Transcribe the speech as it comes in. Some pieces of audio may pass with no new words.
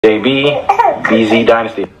JB, BZ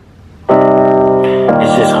Dynasty. It's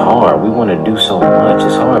just hard. We want to do so much.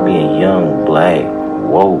 It's hard being young, black,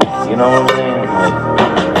 woke. You know what I'm saying?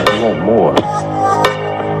 Like, we want more.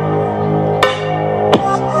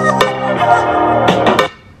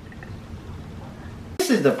 This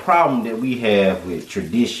is the problem that we have with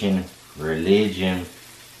tradition, religion,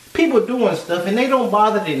 people doing stuff, and they don't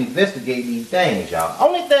bother to investigate these things, y'all.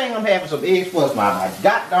 Only thing I'm having some eggs for is my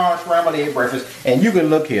goddamn scrambled egg breakfast, and you can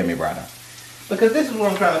look here, me brother. Because this is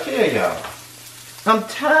what I'm trying to tell y'all. I'm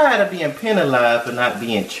tired of being penalized for not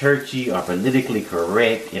being churchy or politically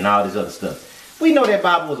correct and all this other stuff. We know that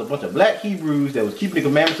Bible was a bunch of black Hebrews that was keeping the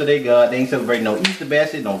commandments of their God. They ain't celebrating no Easter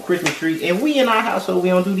basket, no Christmas tree, and we in our household, we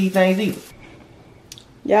don't do these things either.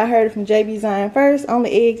 Y'all heard it from JB Zion first.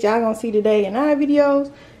 Only eggs y'all gonna see today in our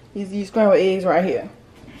videos is these scrambled eggs right here.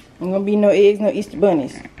 Ain't gonna be no eggs, no Easter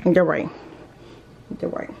bunnies. They're right. They're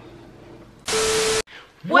right.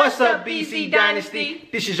 What's up, BC Dynasty?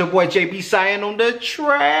 This is your boy JB Zion on the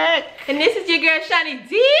track. And this is your girl Shaunie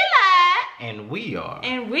DLite. And we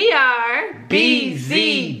are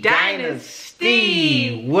BZ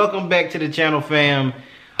Dynasty. Welcome back to the channel, fam.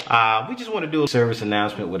 We just want to do a service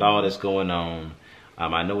announcement with all that's going on.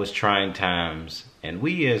 I know it's trying times, and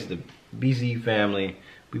we as the BZ family,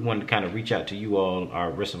 we wanted to kind of reach out to you all, our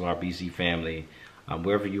rest of our BZ family,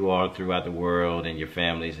 wherever you are throughout the world and your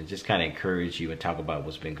families, and just kind of encourage you and talk about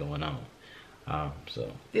what's been going on.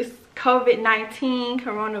 This COVID-19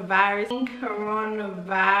 coronavirus. Get it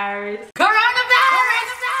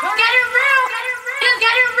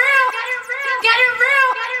real.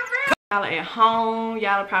 Y'all are at home.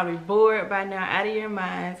 Y'all are probably bored by now, out of your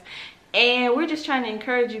minds. And we're just trying to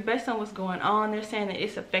encourage you based on what's going on. They're saying that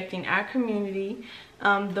it's affecting our community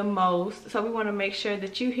the most. So we want to make sure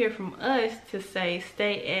that you hear from us to say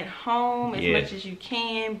stay at home as much as you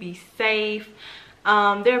can. Be safe.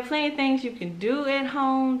 There are plenty of things you can do at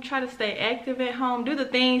home. Try to stay active at home. Do the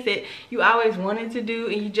things that you always wanted to do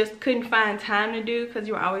and you just couldn't find time to do because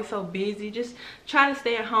you were always so busy. Just try to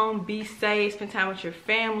stay at home. Be safe. Spend time with your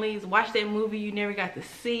families. Watch that movie you never got to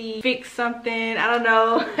see. Fix something. I don't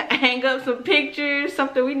know. Hang up some pictures.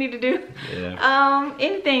 Something we need to do. Yeah.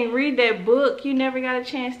 Anything. Read that book you never got a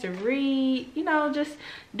chance to read. You know, just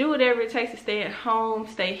do whatever it takes to stay at home.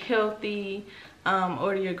 Stay healthy.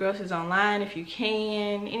 Order your groceries online if you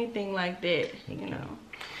can, anything like that, you know.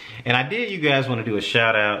 And I did, you guys, want to do a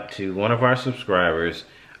shout out to one of our subscribers.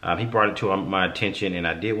 He brought it to my attention, and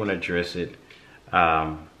I did want to address it.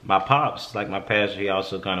 My pops, like my pastor, he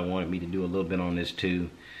also kind of wanted me to do a little bit on this too.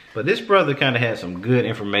 But this brother kind of had some good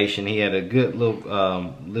information. He had a good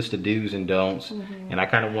little list of do's and don'ts, and I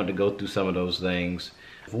kind of wanted to go through some of those things.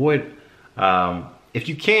 Avoid if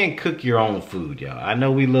you can, cook your own food, y'all. I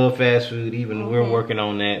know we love fast food, even we're working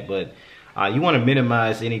on that, but you want to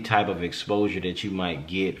minimize any type of exposure that you might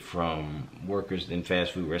get from workers in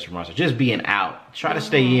fast food restaurants or just being out. Try to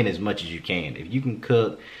stay in as much as you can. If you can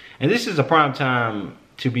cook, and this is a prime time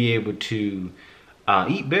to be able to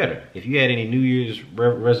eat better. If you had any New Year's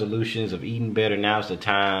resolutions of eating better, now's the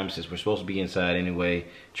time, since we're supposed to be inside anyway.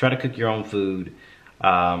 Try to cook your own food.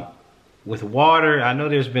 With water, I know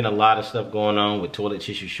there's been a lot of stuff going on with toilet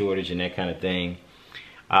tissue shortage and that kind of thing.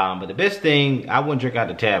 But the best thing, I wouldn't drink out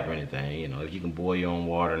the tap or anything. You know, if you can boil your own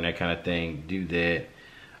water and that kind of thing, do that.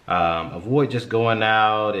 Avoid just going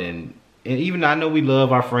out and even, I know we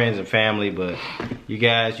love our friends and family, but you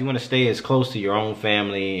guys, you want to stay as close to your own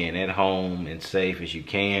family and at home and safe as you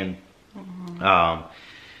can.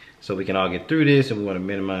 So we can all get through this, and we want to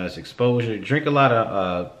minimize exposure. Drink a lot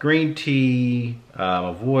of green tea,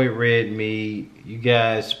 avoid red meat. You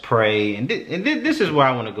guys pray, and this is where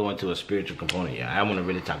I want to go into a spiritual component. Yeah, I want to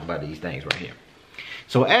really talk about these things right here.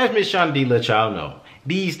 So as Miss Shaunie D let y'all know,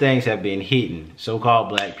 these things have been hitting so-called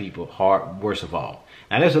black people hard, worst of all.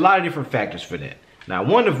 Now there's a lot of different factors for that. Now,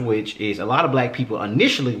 one of which is a lot of black people,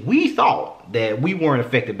 initially, we thought that we weren't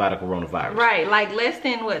affected by the coronavirus. Right, like less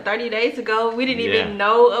than, what, 30 days ago, we didn't even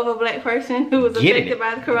know of a black person who was affected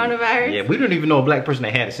by the coronavirus. Yeah, we didn't even know a black person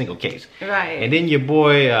that had a single case. Right. And then your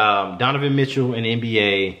boy, Donovan Mitchell in the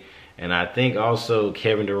NBA, and I think also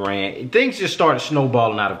Kevin Durant, things just started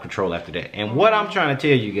snowballing out of control after that. And what I'm trying to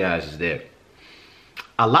tell you guys is that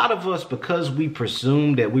a lot of us, because we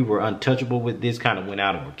presumed that we were untouchable with this, kind of went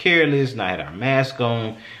out and were careless, not had our mask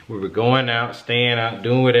on. We were going out, staying out,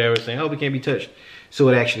 doing whatever, saying, oh, we can't be touched. So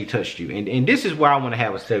it actually touched you. And this is where I want to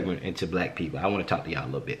have a segment into black people. I want to talk to y'all a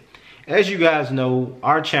little bit. As you guys know,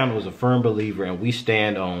 our channel is a firm believer, and we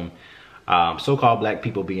stand on so-called black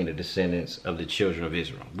people being the descendants of the children of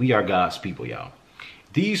Israel. We are God's people, y'all.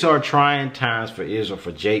 These are trying times for Israel,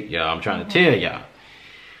 for Jake, y'all. I'm trying to tell y'all.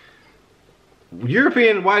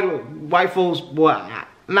 European white folks, boy.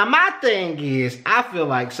 Now my thing is, I feel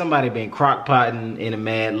like somebody been crockpotting in a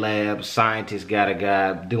mad lab. Scientists got a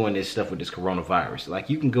guy doing this stuff with this coronavirus. Like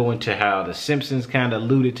you can go into how the Simpsons kind of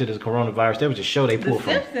alluded to this coronavirus. There was a show they pulled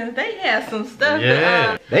from. The Simpsons, they had some stuff.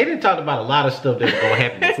 Yeah, they didn't talk about a lot of stuff that was gonna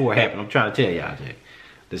happen before it happened. I'm trying to tell y'all, Jay.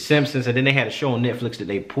 The Simpsons, and then they had a show on Netflix that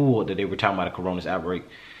they pulled that they were talking about a coronavirus outbreak.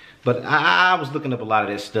 But I was looking up a lot of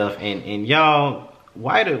that stuff, and y'all.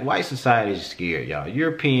 White society is scared, y'all.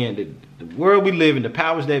 European, the world we live in, the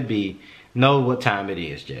powers that be know what time it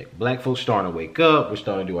is, Jack. Black folks starting to wake up. We're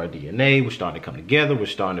starting to do our DNA. We're starting to come together. We're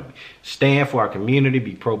starting to stand for our community,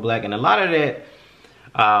 be pro-black. And a lot of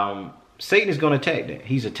that, Satan is going to attack that.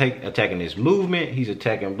 He's attacking this movement. He's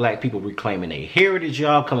attacking black people reclaiming their heritage,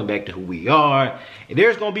 y'all, coming back to who we are. And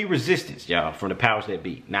there's going to be resistance, y'all, from the powers that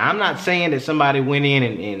be. Now, I'm not saying that somebody went in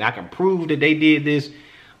and I can prove that they did this.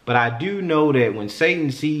 But I do know that when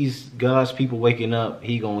Satan sees God's people waking up,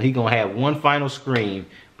 he gonna have one final scream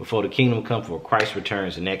before the kingdom come for Christ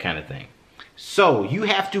returns and that kind of thing. So you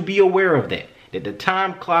have to be aware of that the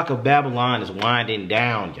time clock of Babylon is winding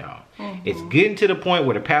down, y'all. It's getting to the point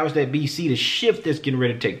where the powers that be see the shift that's getting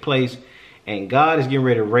ready to take place, and God is getting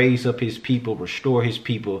ready to raise up his people, restore his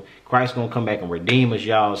people. Christ's gonna come back and redeem us,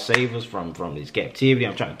 y'all, save us from this captivity.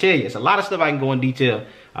 I'm trying to tell you, it's a lot of stuff I can go in detail.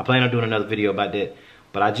 I plan on doing another video about that.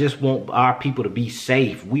 But I just want our people to be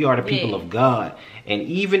safe. We are the people of God. And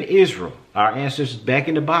even Israel, our ancestors back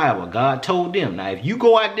in the Bible, God told them, now if you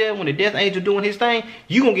go out there when the death angel doing his thing,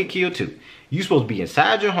 you're going to get killed too. You're supposed to be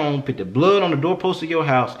inside your home, put the blood on the doorpost of your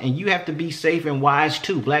house, and you have to be safe and wise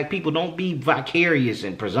too. Black people, don't be vicarious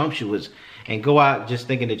and presumptuous and go out just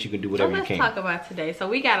thinking that you can do whatever you can. So let's talk about today. So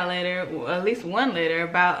we got a letter, at least one letter,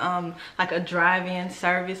 about like a drive-in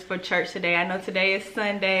service for church today. I know today is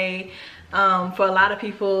Sunday. For a lot of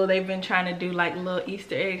people, they've been trying to do like little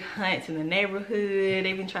Easter egg hunts in the neighborhood.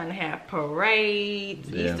 They've been trying to have parades,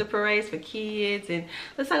 Easter parades for kids. And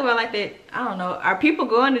let's talk about like that. I don't know. Are people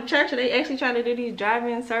going to church? Are they actually trying to do these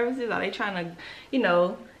drive-in services? Are they trying to, you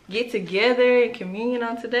know, get together and communion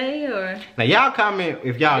on today? Or now y'all comment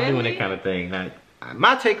if y'all doing that kind of thing. Now,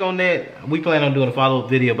 my take on that, we plan on doing a follow-up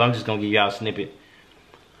video, but I'm just gonna give y'all a snippet.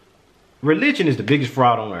 Religion is the biggest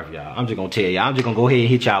fraud on earth, y'all. I'm just gonna tell y'all. I'm just gonna go ahead and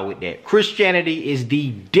hit y'all with that. Christianity is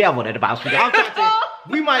the devil that about speaking. I'm trying to tell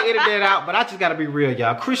you, we might edit that out, but I just gotta be real,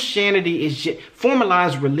 y'all. Christianity is just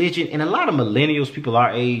formalized religion, and a lot of millennials, people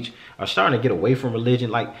our age, are starting to get away from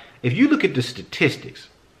religion. Like, if you look at the statistics,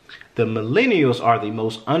 the millennials are the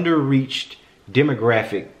most underreached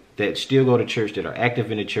demographic that still go to church, that are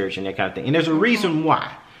active in the church and that kind of thing. And there's a reason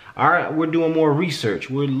why. We're doing more research.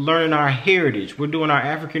 We're learning our heritage. We're doing our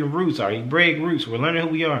African roots, our Hebraic roots. We're learning who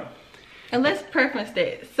we are. And let's preference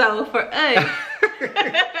that. So for us,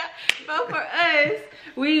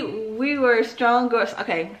 we were stronger.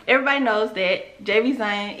 Okay, everybody knows that J.B.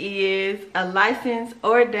 Zion is a licensed,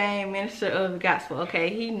 ordained minister of the gospel.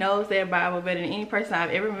 Okay, he knows that Bible better than any person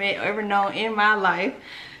I've ever met or ever known in my life.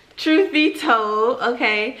 Truth be told,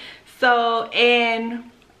 okay. So, and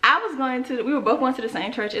we were both going to the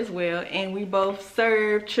same church as well, and we both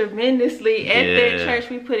served tremendously at that church.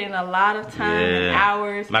 We put in a lot of time and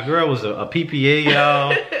hours. My girl was a PPA,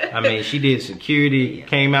 y'all. I mean, she did security,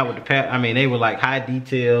 came out with the I mean, they were like high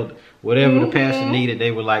detailed, whatever the pastor needed.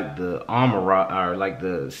 They were like the armor or like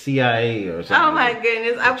the CIA or something. Oh my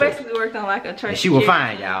goodness, I basically worked on like a church. And she was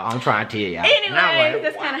fine, y'all. I'm trying to tell y'all. Anyway,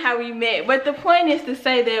 that's kind of how we met. But the point is to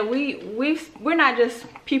say that we're not just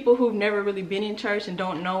people who've never really been in church and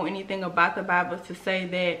don't know anything about the Bible, to say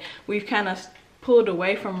that we've kind of pulled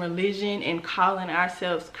away from religion and calling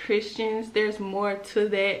ourselves Christians. There's more to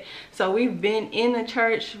that. So we've been in the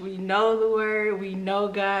church, we know the word, we know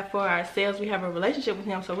God for ourselves, we have a relationship with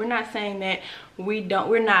him. So we're not saying that we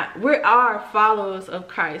are followers of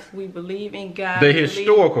Christ. We believe in God. The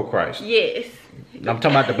historical Christ. Yes. I'm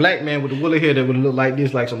talking about the black man with the woolly hair that would look like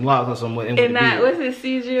this, like some locks or something. And not, what's it,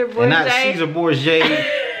 Caesar Borgia? And not Caesar Borgia.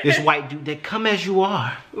 This white dude that come as you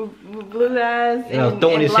are. Blue eyes and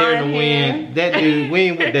throwing his hair in the hair. wind. That dude, we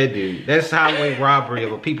ain't with that dude. That's highway robbery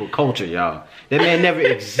of a people culture, y'all. That man never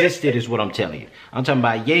existed is what I'm telling you. I'm talking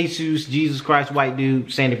about Jesus Christ, white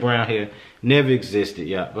dude, sandy brown hair. Never existed,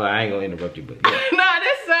 yeah. But I ain't gonna interrupt you, but yeah. No,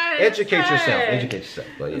 that's fine. Educate yourself.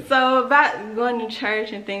 But yeah. So about going to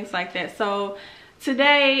church and things like that. So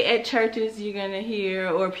today at churches you're gonna hear,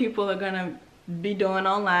 or people are gonna be doing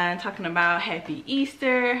online, talking about Happy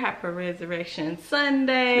Easter, Happy Resurrection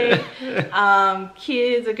Sunday.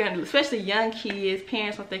 Kids are gonna, especially young kids,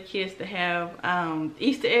 parents want their kids to have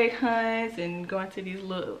Easter egg hunts and going to these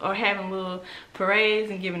little, or having little parades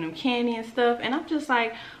and giving them candy and stuff. And I'm just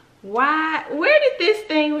like, where did this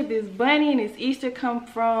thing with this bunny and this Easter come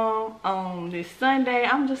from on this Sunday?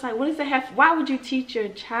 I'm just like, what does that have? Why would you teach your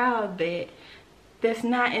child that's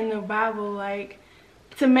not in the Bible? Like,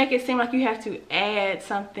 to make it seem like you have to add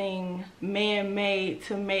something man-made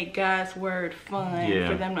to make God's word fun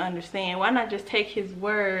for them to understand. Why not just take his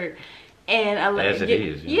word and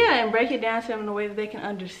and break it down to them in a way that they can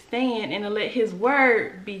understand, and to let his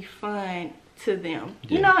word be fun to them,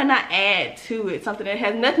 you know, and not add to it something that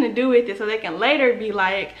has nothing to do with it, so they can later be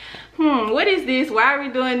like, what is this? Why are we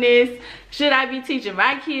doing this? Should I be teaching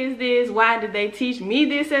my kids this? Why did they teach me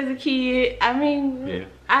this as a kid? I mean,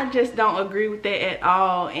 I just don't agree with that at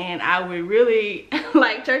all, and I would really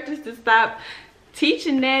like churches to stop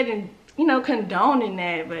teaching that and, you know, condoning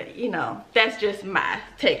that. But, you know, that's just my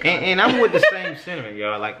take on it. And I'm with the same sentiment,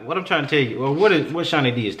 y'all. Like, what I'm trying to tell you, or what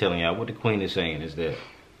Shaunie D is telling y'all, what the Queen is saying is that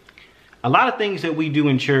a lot of things that we do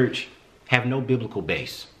in church have no biblical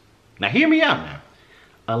base. Now, hear me out now.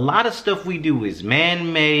 A lot of stuff we do is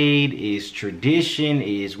man-made, is tradition,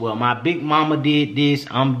 is, well, my big mama did this,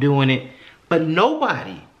 I'm doing it. But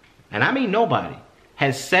nobody, and I mean nobody,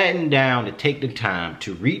 has sat down to take the time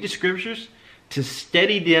to read the scriptures, to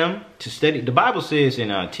study them, the Bible says in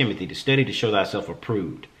Timothy, to study to show thyself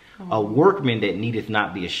approved, a workman that needeth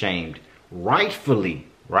not be ashamed, rightfully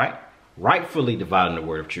dividing the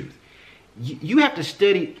word of truth. You have to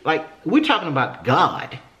study, like, we're talking about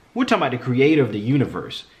God. We're talking about the creator of the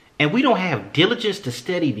universe. And we don't have diligence to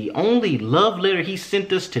study the only love letter he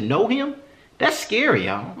sent us to know him. That's scary,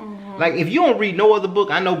 y'all. Like, if you don't read no other book,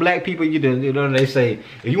 I know black people, you know, they say,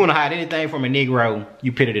 if you want to hide anything from a Negro,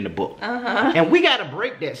 you put it in a book. And we got to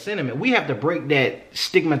break that sentiment. We have to break that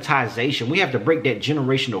stigmatization. We have to break that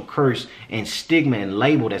generational curse and stigma and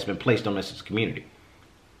label that's been placed on us as a community.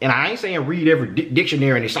 And I ain't saying read every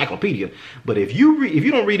dictionary and encyclopedia, but if you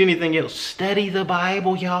don't read anything else, study the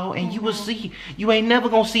Bible, y'all, and you will see. You ain't never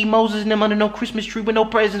gonna see Moses and them under no Christmas tree with no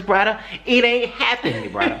presents, brother. It ain't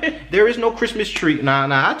happening, brother. There is no Christmas tree. Nah,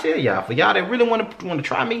 I tell y'all, for y'all that really want to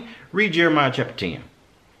try me, read Jeremiah chapter 10.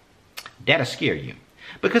 That'll scare you,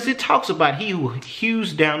 because it talks about he who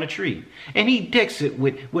hews down a tree, and he decks it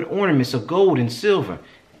with ornaments of gold and silver.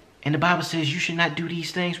 And the Bible says you should not do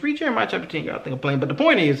these things. Read Jeremiah chapter 10. Y'all think I'm playing. But the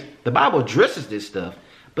point is, the Bible addresses this stuff.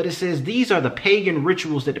 But it says these are the pagan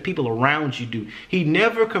rituals that the people around you do. He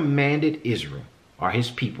never commanded Israel or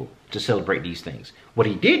his people to celebrate these things. What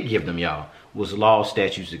he did give them, y'all, was law,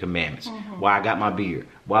 statutes, and commandments. Why I got my beard.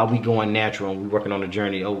 Why we going natural and we working on a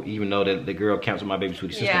journey. Oh, even though the girl counts on my baby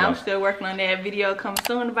sweetie sister. Yeah, I'm still working on that. Video comes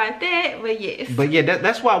soon about that, but yes. But yeah,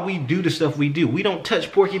 that's why we do the stuff we do. We don't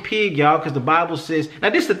touch Porky Pig, y'all, because the Bible says. Now,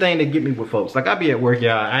 this is the thing that get me with folks. Like, I be at work,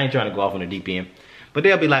 y'all. I ain't trying to go off on the deep end. But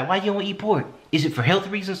they'll be like, why you don't eat pork? Is it for health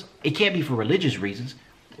reasons? It can't be for religious reasons.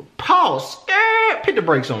 Pause. Put the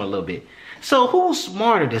brakes on a little bit. So who's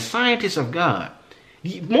smarter, the scientists of God?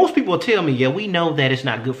 Most people will tell me, yeah, we know that it's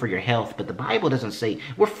not good for your health, but the Bible doesn't say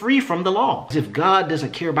we're free from the law. As if God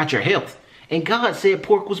doesn't care about your health. And God said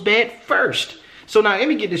pork was bad first. So now let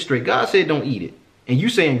me get this straight. God said don't eat it. And you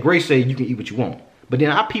saying grace said you can eat what you want. But then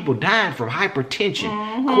our people dying from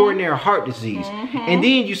hypertension, coronary heart disease. And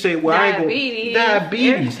then you say, well,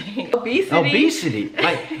 diabetes. Obesity.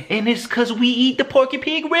 Like, and it's because we eat the Porky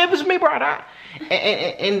Pig ribs, me brother.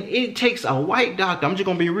 And it takes a white doctor, I'm just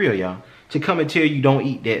going to be real, y'all, to come and tell you don't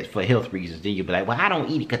eat that for health reasons. Then you'll be like, well, I don't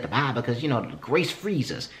eat it because the Bible, because, you know, grace frees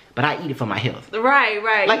us. But I eat it for my health. Right.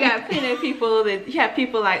 Like, you got plenty of people you have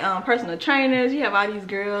people like personal trainers. You have all these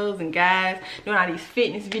girls and guys doing all these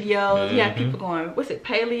fitness videos. You have people going, what's it,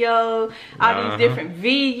 paleo, all these different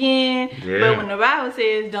vegan. But when the Bible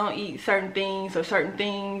says don't eat certain things, or certain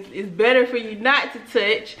things is better for you not to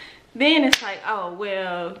touch, then it's like, oh,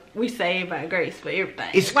 well, we saved by grace for everything.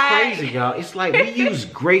 It's crazy, y'all. It's like we use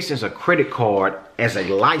grace as a credit card, as a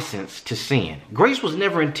license to sin. Grace was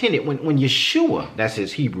never intended. When Yeshua, that's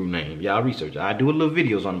his Hebrew name. Y'all research. I do a little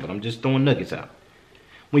videos on it, but I'm just throwing nuggets out.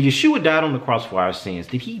 When Yeshua died on the cross for our sins,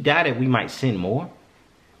 did he die that we might sin more?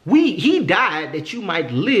 He died that you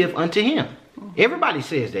might live unto him. Everybody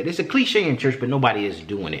says that. It's a cliche in church, but nobody is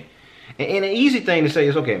doing it. And an easy thing to say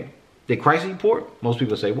is, okay, did Christ eat pork? Most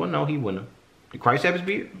people say, well, no, he wouldn't have. Did Christ have his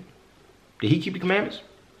beard? Did he keep the commandments?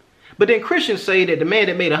 But then Christians say that the man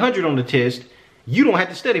that made 100 on the test, you don't have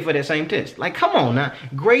to study for that same test. Like, come on now.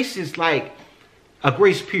 Grace is like a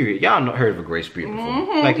grace period. Y'all heard of a grace period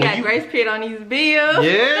before. Like, got grace period on these bills.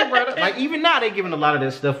 Yeah, brother. Like, even now they're giving a lot of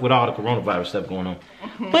that stuff with all the coronavirus stuff going on.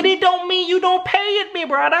 But it don't mean you don't pay it, me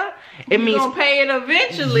brother. It means you're going to pay it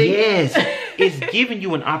eventually. Yes. It's giving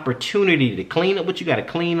you an opportunity to clean up what you got to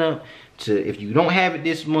clean up. If you don't have it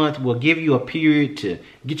this month, we'll give you a period to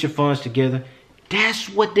get your funds together. That's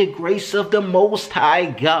what the grace of the Most High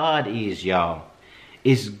God is, y'all.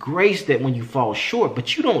 It's grace that when you fall short,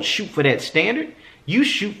 but you don't shoot for that standard. You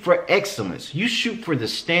shoot for excellence. You shoot for the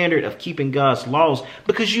standard of keeping God's laws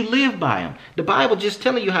because you live by them. The Bible just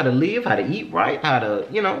telling you how to live, how to eat right, how to,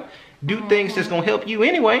 you know, do things that's going to help you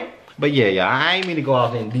anyway. But yeah, I ain't mean to go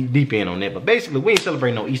off and deep in on that. But basically, we ain't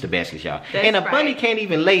celebrating no Easter baskets, y'all. And a bunny can't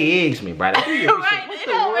even lay eggs, me, right? Right, it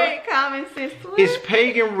don't make common sense. It's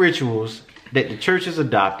pagan rituals that the church has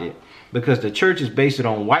adopted because the church is based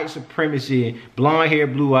on white supremacy, blonde hair,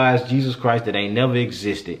 blue eyes, Jesus Christ that ain't never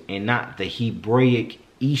existed, and not the Hebraic,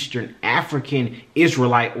 Eastern, African,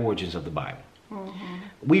 Israelite origins of the Bible.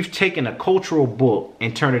 We've taken a cultural book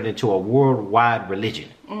and turned it into a worldwide religion.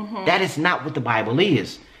 That is not what the Bible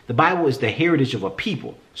is. The Bible is the heritage of a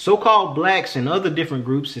people. So-called blacks and other different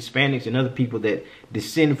groups, Hispanics and other people that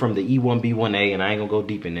descend from the E1B1A, and I ain't gonna go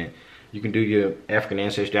deep in that. You can do your African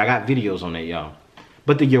ancestry. I got videos on that, y'all.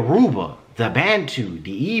 But the Yoruba, the Bantu,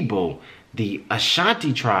 the Igbo, the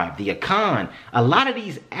Ashanti tribe, the Akan, a lot of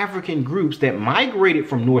these African groups that migrated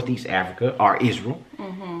from Northeast Africa or Israel,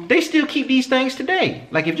 they still keep these things today.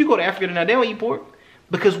 Like if you go to Africa now, they don't eat pork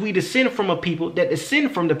because we descend from a people that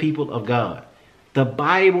descend from the people of God. The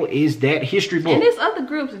Bible is that history book. And there's other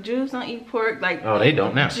groups. The Jews don't eat pork. Like oh, they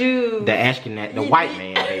don't now. Jews. The Ashkenaz, the white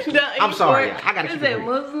man. I'm sorry. Yeah, I gotta keep it real.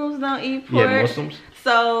 Muslims don't eat pork. Yeah, Muslims.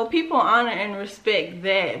 So people honor and respect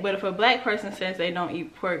that. But if a black person says they don't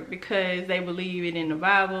eat pork because they believe it in the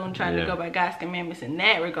Bible and trying to go by God's commandments in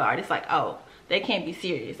that regard, it's like, oh, they can't be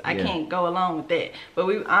serious. I can't go along with that. But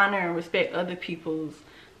we honor and respect other people's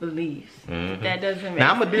beliefs. That doesn't make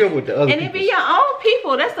now I'm gonna deal with the other and it be your own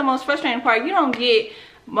people. That's the most frustrating part. You don't get,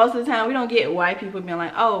 most of the time we don't get white people being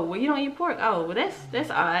like, oh well, you don't eat pork, oh well, that's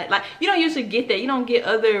odd. Like you don't usually get that. You don't get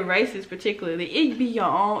other races particularly. It be your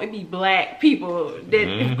own, it be black people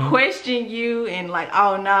that question you and like,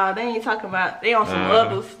 oh no, they ain't talking about, they on some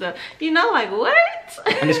other stuff, you know, like what?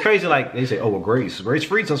 And it's crazy, like they say, oh well, grace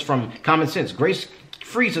frees us from common sense, grace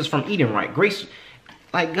frees us from eating right, grace.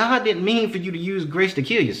 Like, God didn't mean for you to use grace to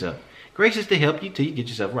kill yourself. Grace is to help you till you get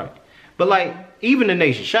yourself right. But, like, even the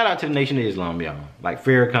nation, shout out to the Nation of Islam, y'all. Like,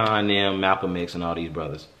 Farrakhan, them, Malcolm X, and all these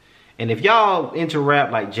brothers. And if y'all into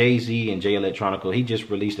rap like Jay-Z and Jay Electronica, he just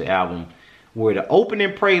released an album where the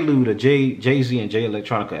opening prelude of Jay-Z and Jay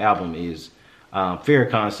Electronica album is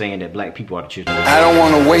Farrakhan saying that black people are the children. I don't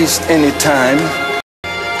want to waste any time.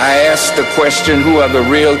 I asked the question, who are the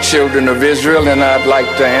real children of Israel? And I'd like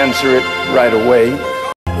to answer it right away.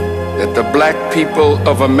 That the black people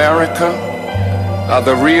of America are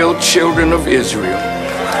the real children of Israel.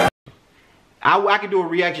 I could do a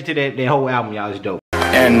reaction to that whole album, y'all. It's dope.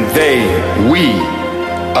 And we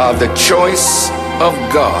are the choice of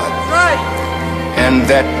God. Right. And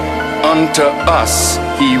that unto us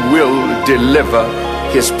he will deliver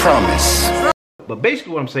his promise. But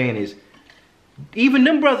basically what I'm saying is, even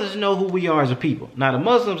them brothers know who we are as a people. Now the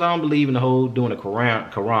Muslims, I don't believe in the whole doing a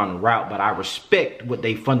Quran route, but I respect what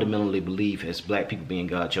they fundamentally believe as black people being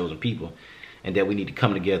God chosen people, and that we need to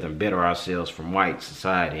come together and better ourselves from white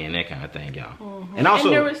society and that kind of thing, y'all. And also,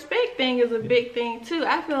 and the respect thing is a big thing too.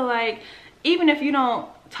 I feel like even if you don't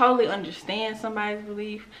totally understand somebody's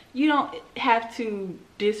belief, you don't have to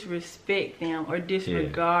disrespect them or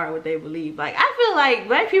disregard what they believe. Like I feel like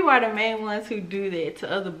black people are the main ones who do that to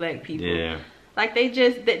other black people. Yeah. Like they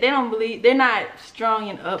don't believe, they're not strong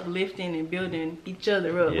in uplifting and building each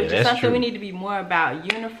other up, which is something we need to be more about,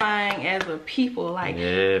 unifying as a people. Like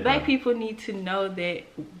black people need to know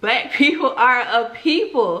that black people are a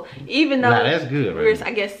people, even though that's good, right? We're,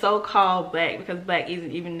 I guess, so-called black, because black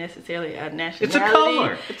isn't even necessarily a nationality. It's a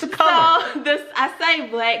color. It's a color. So I say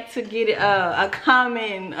black to get a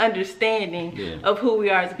common understanding of who we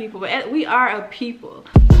are as a people, but we are a people.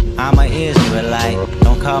 I'm an Israelite,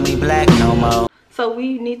 don't call me black no more. So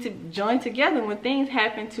we need to join together when things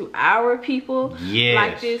happen to our people,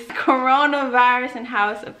 like this coronavirus and how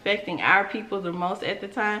it's affecting our people the most at the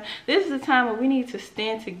time. This is the time where we need to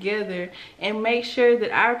stand together and make sure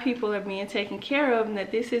that our people are being taken care of and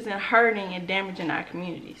that this isn't hurting and damaging our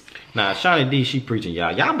communities. Now, Shaunie D, she preaching,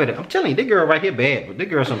 y'all. Y'all better, I'm telling you, this girl right here bad, but this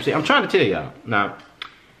girl something. I'm trying to tell y'all. Now,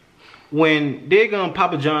 when Dagon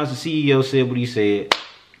Papa John's, the CEO, said what he said,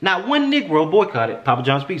 not one Negro boycotted Papa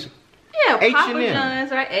John's pizza. Yeah, Papa John's,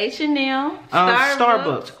 right? H&M,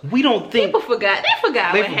 Starbucks. We don't think people forgot. They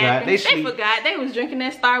forgot what happened. They forgot. They was drinking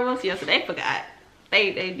that Starbucks yesterday. They forgot.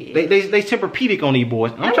 They did. They Tempur-Pedic on these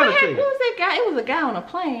boys. I'm trying to tell you. Who was that guy? It was a guy on a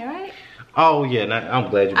plane, right? Oh yeah, I'm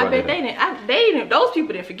glad you brought that up. They didn't. Those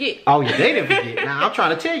people didn't forget. Oh yeah, they didn't forget. Now I'm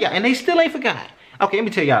trying to tell y'all, and they still ain't forgot. Okay, let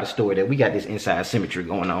me tell y'all the story that we got this inside symmetry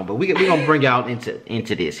going on, but we're gonna bring y'all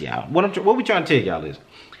into this, y'all. What we trying to tell y'all is,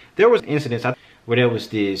 there was incidents where there was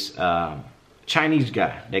this Chinese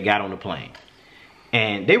guy that got on the plane,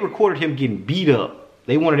 and they recorded him getting beat up.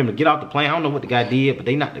 They wanted him to get off the plane. I don't know what the guy did, but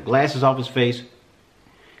they knocked the glasses off his face.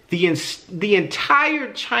 The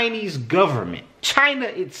entire Chinese government, China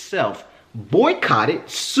itself, boycotted,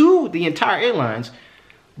 sued the entire airlines.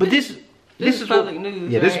 But this is public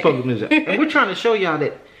news. Yeah, right? this is public news. And we're trying to show y'all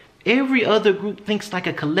that every other group thinks like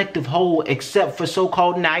a collective whole except for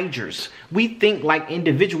so-called Nigers. We think like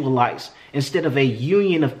individualites instead of a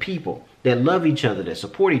union of people that love each other, that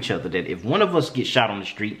support each other, that if one of us gets shot on the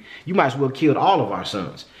street, you might as well kill all of our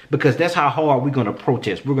sons. Because that's how hard we're going to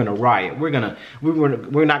protest. We're going to riot. We're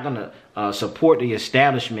not going to support the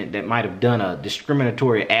establishment that might have done a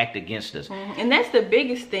discriminatory act against us. And that's the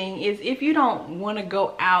biggest thing, is if you don't want to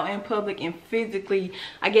go out in public and physically,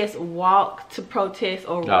 I guess, walk to protest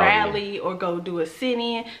or rally or go do a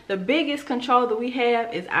sit-in, the biggest control that we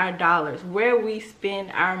have is our dollars, where we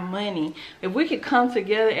spend our money. If we could come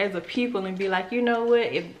together as a people and be like, you know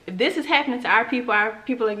what, if this is happening to our people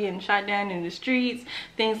are getting shot down in the streets,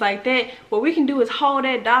 things like that, what we can do is hold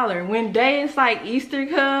that dollar. When days like Easter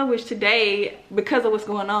come, which today, because of what's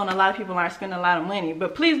going on, a lot of people aren't spending a lot of money,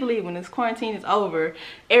 but please believe when this quarantine is over,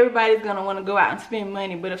 everybody's gonna want to go out and spend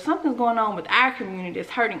money. But if something's going on with our community that's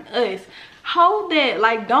hurting us, hold that.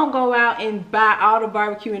 Like, don't go out and buy all the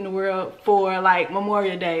barbecue in the world for like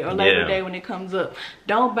Memorial Day or Labor Day when it comes up.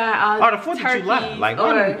 Don't buy all the 4th of July, like,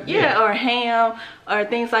 or ham or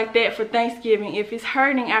things like that for Thanksgiving. If it's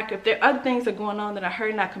hurting if there are other things that are going on that are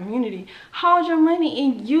hurting our community, hold your money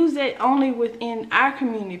and use it only within our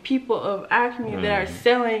community, people of our community that are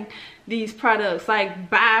selling these products. Like,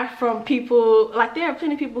 buy from people, like there are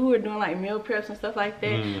plenty of people who are doing like meal preps and stuff like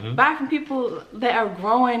that. Buy from people that are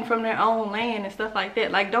growing from their own land and stuff like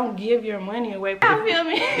that. Like, don't give your money away. You feel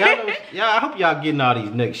me? Y'all, I hope y'all getting all these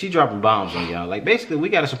nuggets. She dropping bombs on y'all. Like, basically, we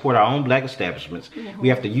got to support our own black establishments. We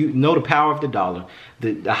have to know the power of the dollar.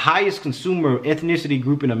 The highest consumer ethnicity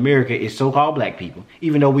group in America is so-called black people.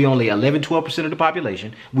 Even though we only 11-12% of the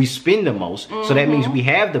population, we spend the most. So that means we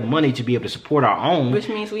have the money to be able to support our own. Which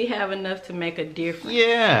means we have enough to make a difference.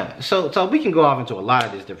 Yeah. So we can go off into a lot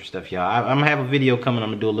of this different stuff, y'all. I'm gonna have a video coming. I'm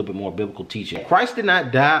gonna do a little bit more biblical teaching. Christ did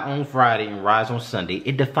not die on Friday and rise on Sunday.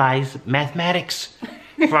 It defies mathematics.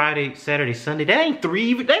 Friday, Saturday, Sunday. That ain't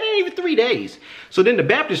even 3 days. So then the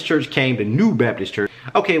Baptist church came, the new Baptist church.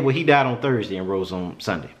 Okay, well, he died on Thursday and rose on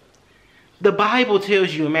Sunday. The Bible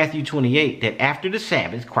tells you in Matthew 28 that after the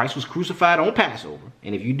Sabbath, Christ was crucified on Passover.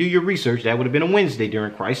 And if you do your research, that would have been a Wednesday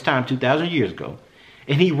during Christ's time 2,000 years ago.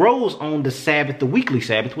 And he rose on the Sabbath, the weekly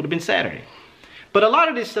Sabbath would have been Saturday. But a lot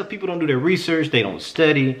of this stuff, people don't do their research, they don't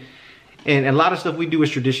study. And a lot of stuff we do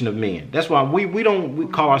is tradition of men. That's why we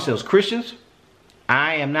call ourselves Christians.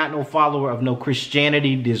 I am not no follower of no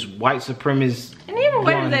Christianity, this white supremacist. And even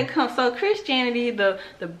where does that come? So Christianity, the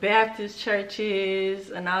Baptist churches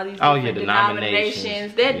and all these different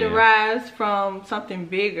denominations, that derives from something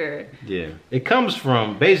bigger. Yeah. It comes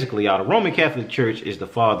from, basically, the Roman Catholic Church is the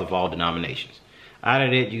father of all denominations. Out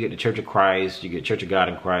of that, you get the Church of Christ, you get Church of God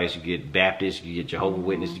in Christ, you get Baptist, you get Jehovah's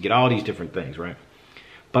Witness, you get all these different things, right?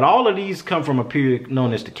 But all of these come from a period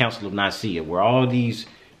known as the Council of Nicaea, where all of these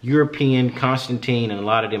European, Constantine, and a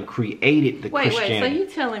lot of them created the Christianity. Wait, so you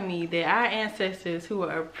telling me that our ancestors who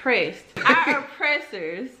are oppressed, our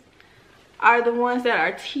oppressors are the ones that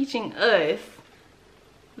are teaching us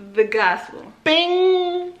the gospel?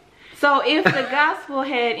 Bing! So if the gospel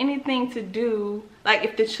had anything to do, like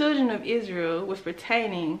if the children of Israel was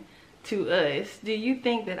pertaining to us, do you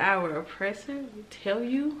think that our oppressor would tell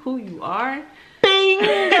you who you are?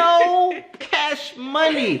 Bingo! Cash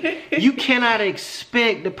money. You cannot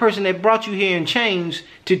expect the person that brought you here in chains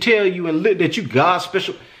to tell you that you God's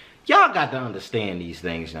special. Y'all got to understand these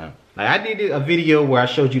things now. Like, I did a video where I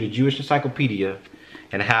showed you the Jewish encyclopedia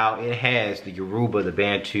and how it has the Yoruba, the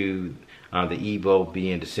Bantu, the Igbo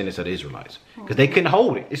being descendants of the Israelites. Because they couldn't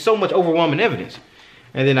hold it. It's so much overwhelming evidence.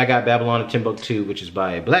 And then I got Babylon and Timbuktu, which is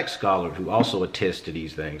by a black scholar who also attests to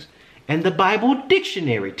these things. And the Bible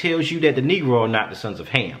dictionary tells you that the Negro are not the sons of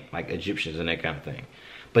Ham, like Egyptians and that kind of thing.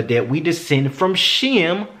 But that we descend from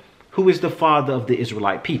Shem, who is the father of the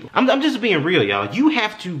Israelite people. I'm just being real, y'all. You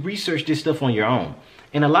have to research this stuff on your own.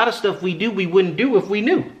 And a lot of stuff we do, we wouldn't do if we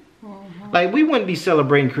knew. Like, we wouldn't be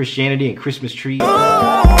celebrating Christianity and Christmas trees.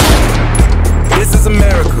 This is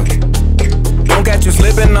America. Don't catch you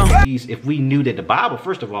slipping now. If we knew that the Bible,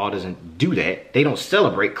 first of all, doesn't do that. They don't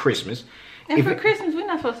celebrate Christmas. And for Christmas,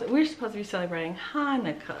 we're supposed to be celebrating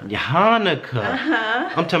Hanukkah. Yeah,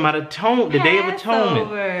 Hanukkah. I'm talking about the Day of Atonement.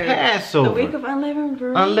 Passover. The week of unleavened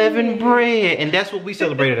bread. Unleavened bread. And that's what we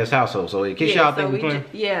celebrated as household. So in case y'all think we're playing.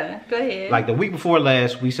 Yeah, go ahead. Like the week before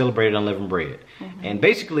last, we celebrated unleavened bread. And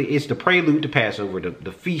basically, it's the prelude to Passover,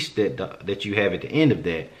 the feast that you have at the end of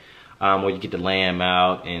that. Where you get the lamb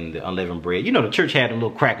out and the unleavened bread. You know, the church had the little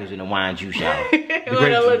crackers and the wine juice out.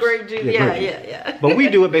 The grape juice. Yeah. But we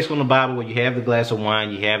do it based on the Bible, where you have the glass of wine,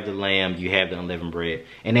 you have the lamb, you have the unleavened bread.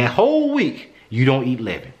 And that whole week, you don't eat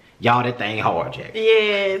leaven. Y'all, that thing hard, Jack.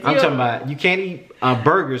 Yes. I'm talking about, you can't eat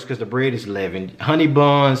burgers because the bread is leavened. Honey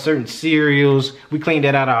buns, certain cereals. We cleaned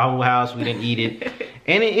that out of our whole house. We didn't eat it.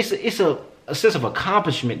 And it's a sense of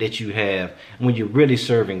accomplishment that you have when you're really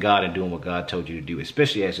serving God and doing what God told you to do,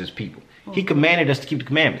 especially as his people. He commanded us to keep the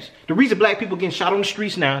commandments. The reason black people getting shot on the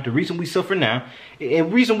streets now, the reason we suffer now, and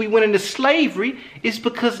the reason we went into slavery is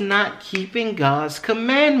because not keeping God's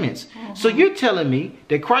commandments. So you're telling me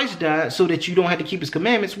that Christ died so that you don't have to keep his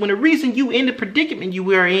commandments, when the reason you in the predicament you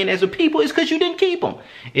were in as a people is because you didn't keep them.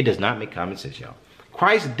 It does not make common sense, y'all.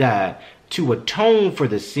 Christ died to atone for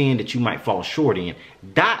the sin that you might fall short in.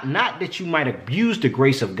 Not that you might abuse the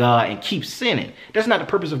grace of God and keep sinning. That's not the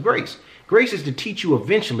purpose of grace. Grace is to teach you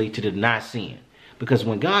eventually to deny sin. Because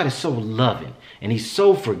when God is so loving and he's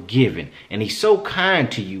so forgiving and he's so kind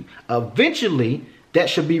to you, eventually that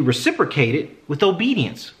should be reciprocated with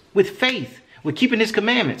obedience, with faith, with keeping his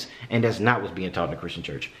commandments. And that's not what's being taught in the Christian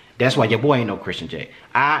church. That's why your boy ain't no Christian, Jay.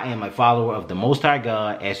 I am a follower of the Most High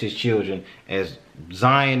God as his children, as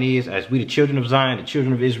Zion is, as we the children of Zion, the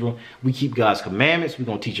children of Israel. We keep God's commandments. We're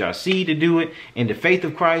going to teach our seed to do it in the faith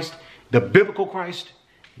of Christ, the biblical Christ,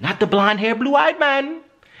 not the blonde-haired, blue-eyed man,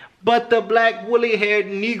 but the black, woolly-haired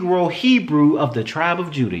Negro Hebrew of the tribe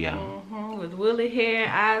of Judah, y'all. With woolly hair,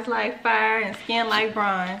 eyes like fire, and skin like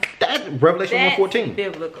bronze. That's Revelation 1:14. That's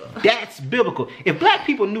biblical. That's biblical. If black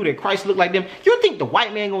people knew that Christ looked like them, you think the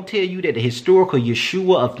white man gonna tell you that the historical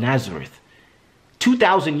Yeshua of Nazareth,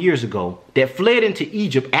 2,000 years ago, that fled into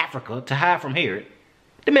Egypt, Africa, to hide from Herod,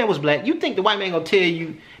 the man was black. You think the white man gonna tell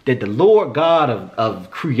you that the Lord God of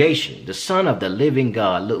creation, the Son of the living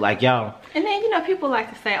God, looked like y'all? And then, you know, people like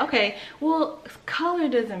to say, okay, well, color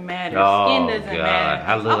doesn't matter. Skin doesn't matter.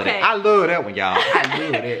 I love that. I love that one, y'all. I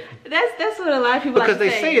love that. That's what a lot of people like to say.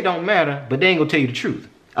 Because they say it don't matter, but they ain't gonna tell you the truth.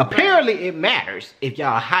 Apparently, it matters if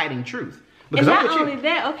y'all hiding truth. Because and not only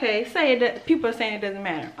that, okay, say that people are saying it doesn't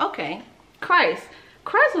matter. Okay, Christ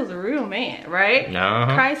was a real man, right?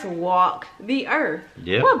 Christ walked the earth.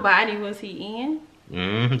 Yeah. What body was he in?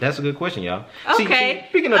 That's a good question, y'all. Okay. See,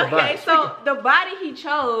 speaking of the body. So the body he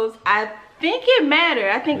chose, I think it mattered.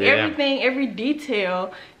 I think everything, every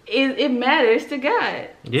detail, it matters to God.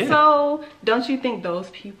 Yeah. So don't you think those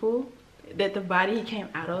people that the body he came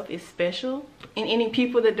out of is special? And any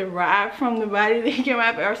people that derive from the body that he came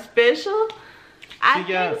out of are special? I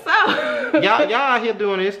think so. Y'all out here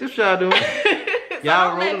doing this. This y'all doing. So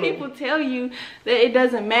don't let people tell you that it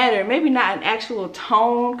doesn't matter. Maybe not an actual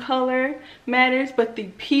tone color matters, but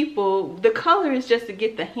the color is just to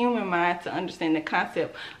get the human mind to understand the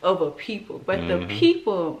concept of a people. But the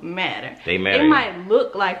people matter. They matter. It might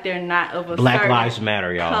look like they're not of a Black Lives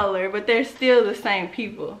Matter, y'all. Color, but they're still the same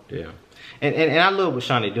people. Yeah. And I love what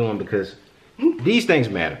Shaunie doing, because these things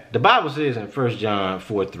matter. The Bible says in 1 John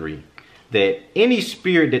 4:3 that any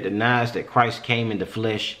spirit that denies that Christ came in the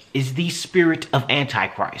flesh is the spirit of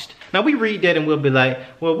Antichrist. Now we read that and we'll be like,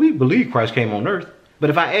 well, we believe Christ came on earth. But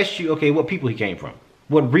if I asked you, okay, what people he came from?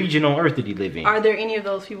 What region on earth did he live in? Are there any of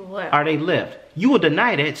those people left? Are they left? You will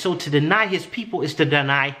deny that. So to deny his people is to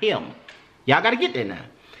deny him. Y'all got to get that now.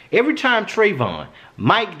 Every time Trayvon,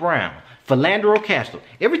 Mike Brown, Philandro Castro,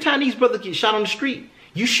 every time these brothers get shot on the street,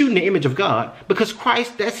 you shooting the image of God, because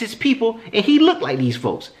Christ, that's his people, and he looked like these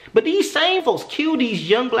folks. But these same folks kill these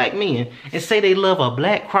young black men and say they love a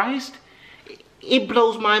black Christ. It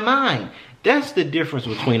blows my mind. That's the difference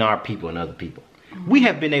between our people and other people. We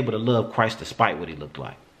have been able to love Christ despite what he looked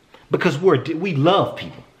like, because we love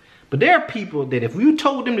people. But there are people that if you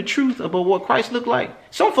told them the truth about what Christ looked like,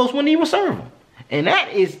 some folks wouldn't even serve him. And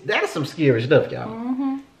that's some scary stuff, y'all.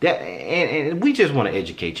 And we just want to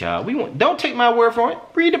educate y'all. Don't take my word for it.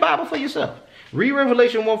 Read the Bible for yourself. Read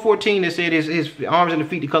Revelation 1:14 that said his arms and the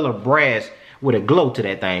feet the color of brass with a glow to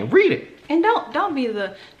that thing. Read it. And don't be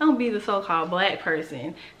the so-called black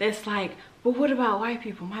person that's like, but what about white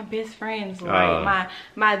people? My best friend's white.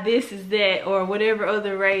 My this is that, or whatever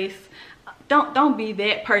other race. Don't be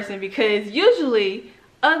that person, because usually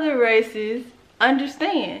other races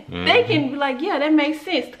understand. They can be like, yeah, that makes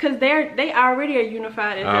sense, because they already are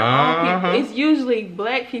unified as their own people. It's usually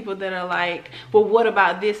black people that are like, well, what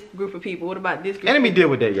about this group of people? What about this group? And let me deal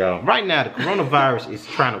with that, y'all. Right now, the coronavirus is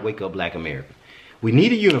trying to wake up black America. We need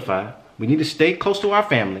to unify. We need to stay close to our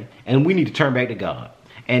family, and we need to turn back to God.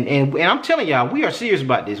 And I'm telling y'all, we are serious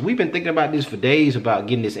about this. We've been thinking about this for days, about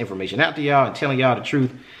getting this information out to y'all and telling y'all the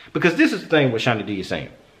truth. Because this is the thing what Shaunie D is saying.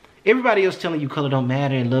 Everybody else telling you color don't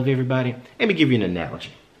matter and love everybody. Let me give you an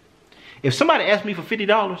analogy. If somebody asks me for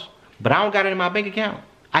 $50, but I don't got it in my bank account,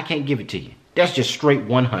 I can't give it to you. That's just straight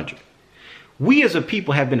 100. We as a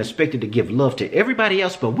people have been expected to give love to everybody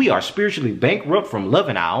else, but we are spiritually bankrupt from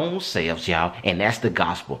loving our own selves, y'all. And that's the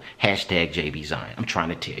gospel. Hashtag JB Zion. I'm trying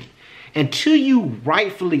to tell you. Until you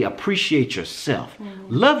rightfully appreciate yourself,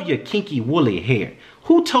 love your kinky woolly hair.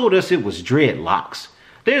 Who told us it was dreadlocks?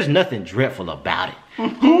 There's nothing dreadful about it.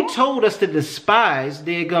 Who told us to despise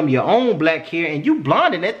your own black hair, and you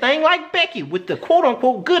blonding that thing like Becky with the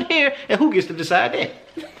quote-unquote good hair, and who gets to decide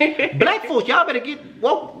that? Black folks, y'all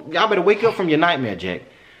better wake up from your nightmare, Jack.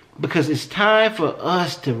 Because it's time for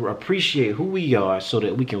us to appreciate who we are so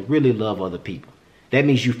that we can really love other people. That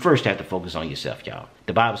means you first have to focus on yourself, y'all.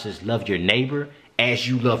 The Bible says love your neighbor as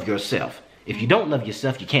you love yourself. If you don't love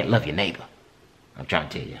yourself, you can't love your neighbor. I'm trying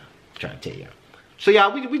to tell y'all. So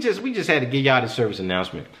y'all, we just had to give y'all this service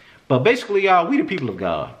announcement. But basically, y'all, we the people of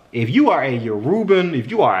God. If you are a Yoruban, if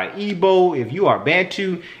you are an Igbo, if you are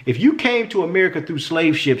Bantu, if you came to America through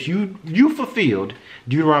slave ships, you fulfilled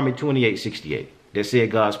Deuteronomy 28:68 that said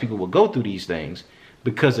God's people will go through these things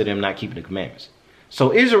because of them not keeping the commandments.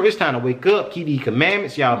 So Israel, it's time to wake up, keep these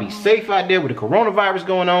commandments. Y'all be safe out there with the coronavirus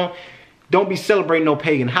going on. Don't be celebrating no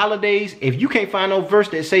pagan holidays. If you can't find no verse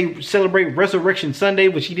that say celebrate Resurrection Sunday,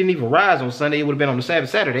 which he didn't even rise on Sunday, it would have been on the Sabbath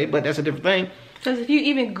Saturday, but that's a different thing. Because if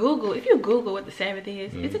you Google what the Sabbath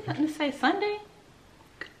is it going to say Sunday?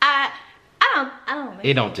 I don't know.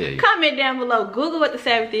 It don't tell you. Comment down below. Google what the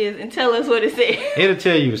Sabbath is and tell us what it says. It'll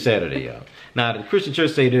tell you Saturday, y'all. Now, the Christian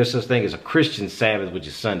church say there's such thing as a Christian Sabbath, which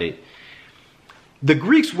is Sunday. The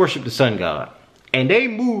Greeks worship the sun god. And they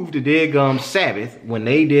moved the daggum Sabbath when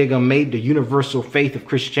they daggum made the universal faith of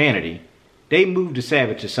Christianity. They moved the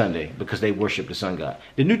Sabbath to Sunday because they worship the sun god.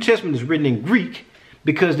 The New Testament is written in Greek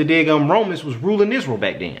because the daggum Romans was ruling Israel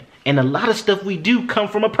back then. And a lot of stuff we do come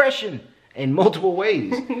from oppression in multiple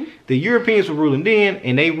ways. The Europeans were ruling then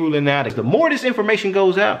and they ruling now. The more this information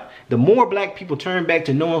goes out, the more black people turn back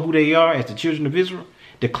to knowing who they are as the children of Israel.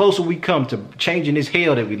 The closer we come to changing this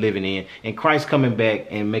hell that we're living in and Christ coming back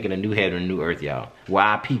and making a new heaven and a new earth, y'all. Where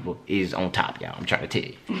our people is on top, y'all. I'm trying to tell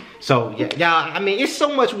you. So, y'all, I mean, it's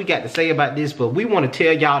so much we got to say about this, but we want to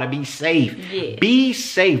tell y'all to be safe. Yeah. Be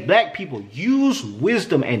safe. Black people, use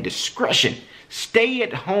wisdom and discretion. Stay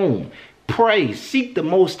at home. Pray. Seek the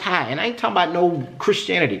Most High. And I ain't talking about no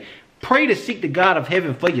Christianity. Pray to seek the God of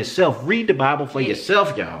heaven for yourself. Read the Bible for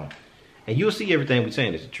yourself, y'all. And you'll see everything we're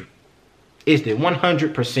saying is the truth. It's the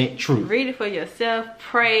 100% truth. Read it for yourself,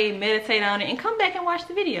 pray, meditate on it, and come back and watch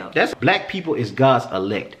the video. That's black people is God's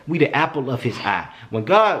elect. We the apple of his eye. When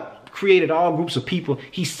God created all groups of people,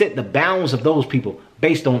 he set the bounds of those people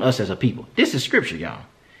based on us as a people. This is scripture, y'all.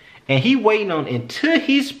 And he waiting on until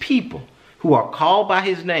his people who are called by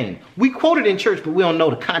his name. We quote it in church, but we don't know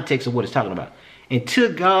the context of what it's talking about.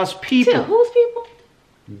 Until God's people. Until whose people?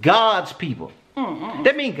 God's people.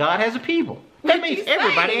 That means God has a people. That means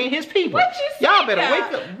everybody ain't his people. Y'all better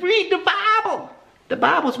wake up. Read the Bible. The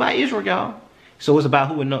Bible's about Israel, y'all. So it's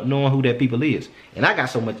about knowing who that people is. And I got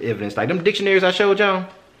so much evidence. Like them dictionaries I showed y'all.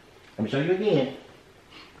 Let me show you again.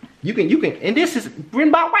 You can, and this is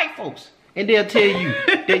written by white folks. And they'll tell you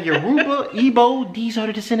that Yoruba, Igbo, these are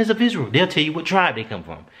the descendants of Israel. They'll tell you what tribe they come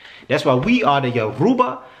from. That's why we are the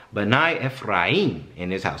Yoruba, Benai Ephraim in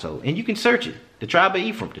this household. And you can search it. The tribe of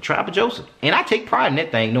Ephraim, the tribe of Joseph. And I take pride in that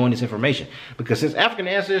thing, knowing this information. Because since African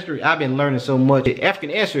ancestry, I've been learning so much. African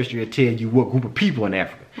ancestry will tell you what group of people in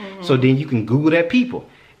Africa. So then you can Google that people.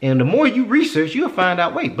 And the more you research, you'll find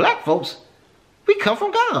out, wait, black folks, we come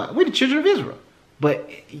from God. We're the children of Israel. But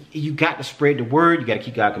you got to spread the word. You got to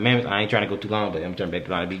keep God's commandments. I ain't trying to go too long, but I'm turning back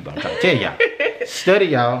to line of but I'm trying to tell y'all. Study,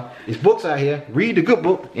 y'all. There's books out here. Read the good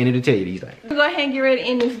book, and it'll tell you these things. We'll go ahead and get ready to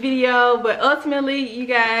end this video, but ultimately, you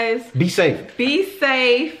guys, be safe. Be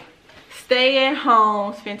safe. Stay at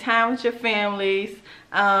home. Spend time with your families.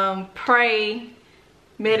 Pray.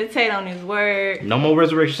 Meditate on his word. No more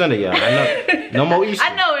Resurrection Sunday, y'all. I know. No more Easter.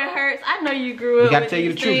 I know it hurts. I know you grew up. We gotta tell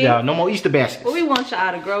you the truth, y'all. No more Easter baskets. Well, we want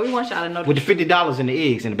y'all to grow. We want y'all to know. With the $50 in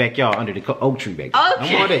the eggs in the backyard under the oak tree back there.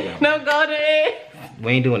 Okay. No more of that, y'all. No golden eggs.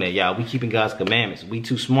 We ain't doing that, y'all. We keeping God's commandments. We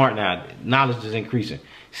too smart now. Knowledge is increasing.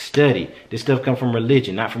 Study. This stuff come from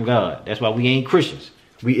religion, not from God. That's why we ain't Christians.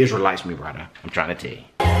 We Israelites, me brother. I'm trying to tell you.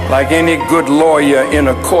 Like any good lawyer in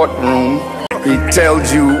a courtroom, he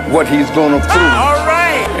tells you what he's going to prove. All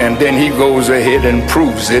right. And then he goes ahead and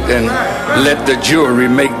proves it and let the jury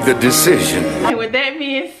make the decision. And with that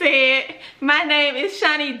being said, my name is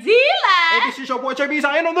Shaunie DLite. And this is your boy JB's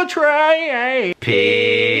I ain't on the train.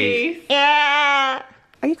 Peace. Yeah.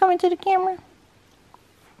 Are you coming to the camera?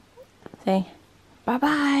 Say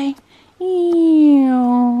bye-bye.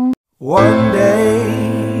 One day,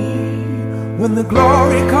 when the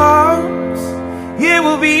glory comes, it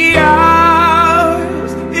will be ours.